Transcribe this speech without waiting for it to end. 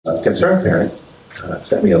concerned parent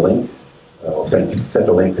sent me a link, sent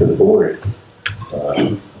a link to the board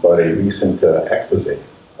about a recent expose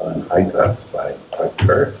on HiTOPS by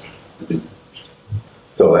her.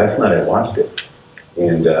 So last night I watched it,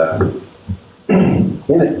 and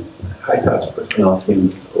in it, HiTOPS personnel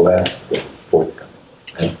seemed less than forthcoming.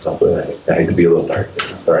 I hate to be a little dark,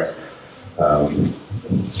 but I'm sorry. I'm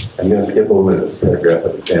going to skip over this paragraph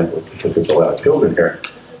of examples because there's a lot of children here.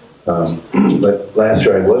 But last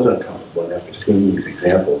year I was uncomfortable, and after seeing these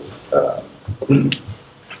examples,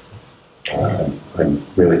 I'm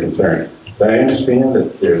really concerned. But I understand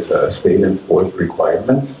that there's state enforced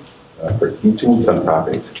requirements for teaching some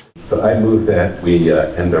topics. So I move that we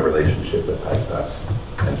end our relationship with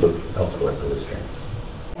HiTOPS and look elsewhere for this training.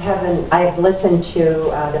 I've listened to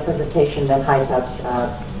the presentation that HiTOPS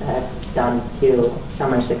had done a few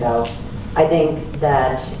summers ago. I think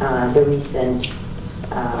that the recent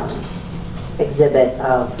exhibit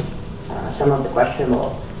of some of the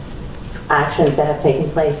questionable actions that have taken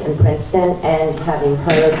place in Princeton, and having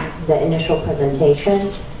heard the initial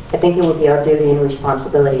presentation, I think it would be our duty and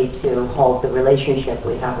responsibility to hold the relationship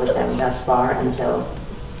we have with them thus far until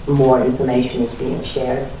more information is being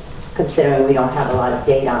shared, considering we don't have a lot of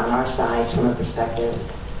data on our side from a perspective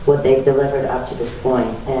what they've delivered up to this point.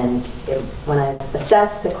 And when I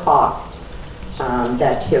assess the cost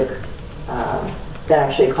that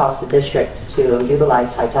actually cost the district to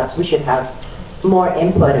utilize HiTOPS, we should have more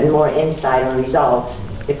input and more insight on results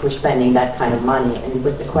if we're spending that kind of money. And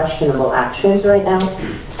with the questionable actions right now,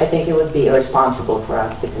 I think it would be irresponsible for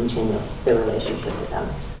us to continue the relationship with them.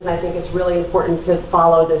 And I think it's really important to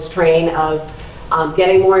follow this train of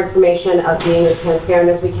getting more information, of being as transparent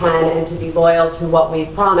as we can, and to be loyal to what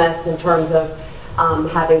we've promised in terms of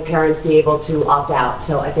having parents be able to opt out.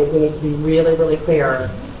 So I think we need to be really, really clear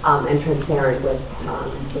and transparent with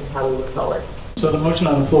how we move forward. So the motion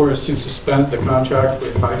on the floor is to suspend the contract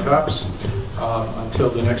with HiTOPS until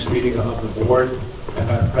the next meeting of the board. And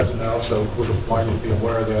Madam President, I also would want you to be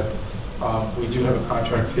aware that we do have a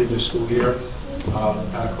contract through this school year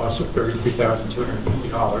at a cost of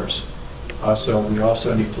 $33,250. So we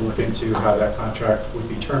also need to look into how that contract would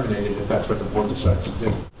be terminated if that's what the board decides to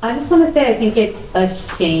do. I just want to say I think it's a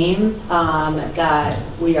shame that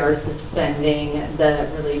we are suspending the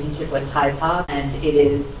relationship with HiTOPS, and it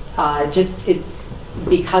is it's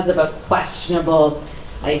because of a questionable,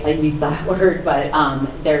 I use that word, but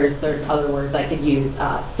there's other words I could use,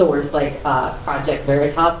 source like Project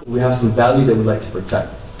Veritas. We have some value that we like to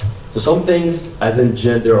protect. So some things, as in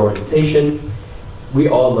gender orientation, we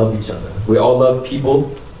all love each other. We all love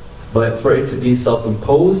people, but for it to be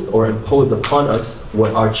self-imposed or imposed upon us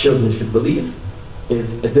what our children should believe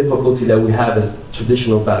is a difficulty that we have as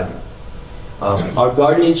traditional value. Our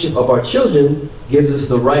guardianship of our children gives us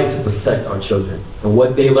the right to protect our children and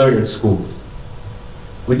what they learn in schools.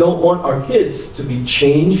 We don't want our kids to be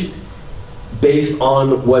changed based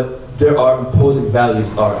on what our imposing values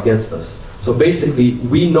are against us. So basically,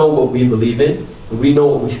 we know what we believe in, and we know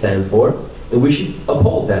what we stand for, and we should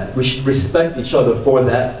uphold that. We should respect each other for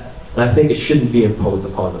that, and I think it shouldn't be imposed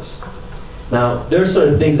upon us. Now, there are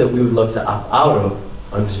certain things that we would love to opt out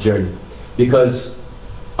of on this journey, because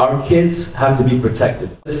our kids have to be protected.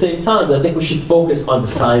 At the same time, I think we should focus on the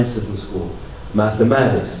sciences in school,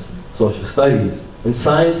 mathematics, social studies, and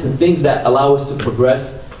science, and things that allow us to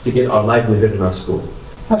progress to get our livelihood in our school.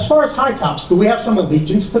 As far as HiTOPS, do we have some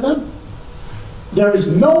allegiance to them? There is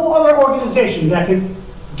no other organization that can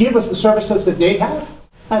give us the services that they have.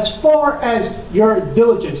 As far as your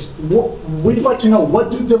diligence, we'd like to know what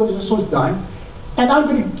due diligence was done, and I'm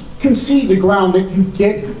going to concede the ground that you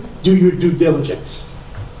did do your due diligence.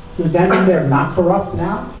 Does that mean they're not corrupt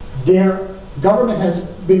now? Their government has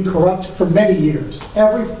been corrupt for many years.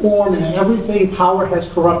 Every form and everything power has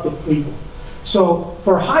corrupted people. So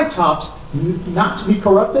for HiTOPS not to be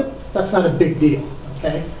corrupted, that's not a big deal,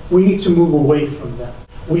 okay? We need to move away from them.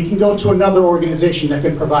 We can go to another organization that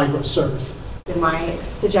can provide those services. My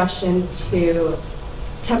suggestion to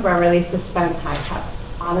temporarily suspend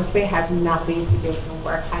HiTOPS honestly has nothing to do with the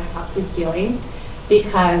work HiTOPS is doing,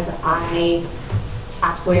 because I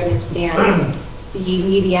absolutely understand the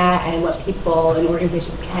media and what people and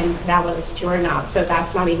organizations can put out, whether it's true or not. So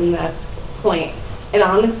that's not even the point. It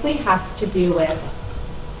honestly has to do with,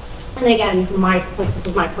 and again, this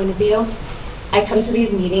is my point of view, I come to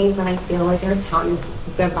these meetings and I feel like our town is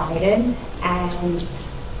divided, and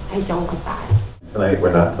I don't want that. Tonight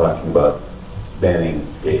we're not talking about banning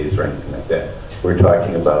gays or anything like that. We're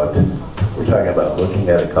talking about looking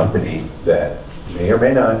at a company that may or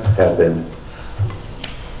may not have been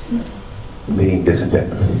being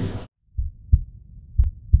disingenuous.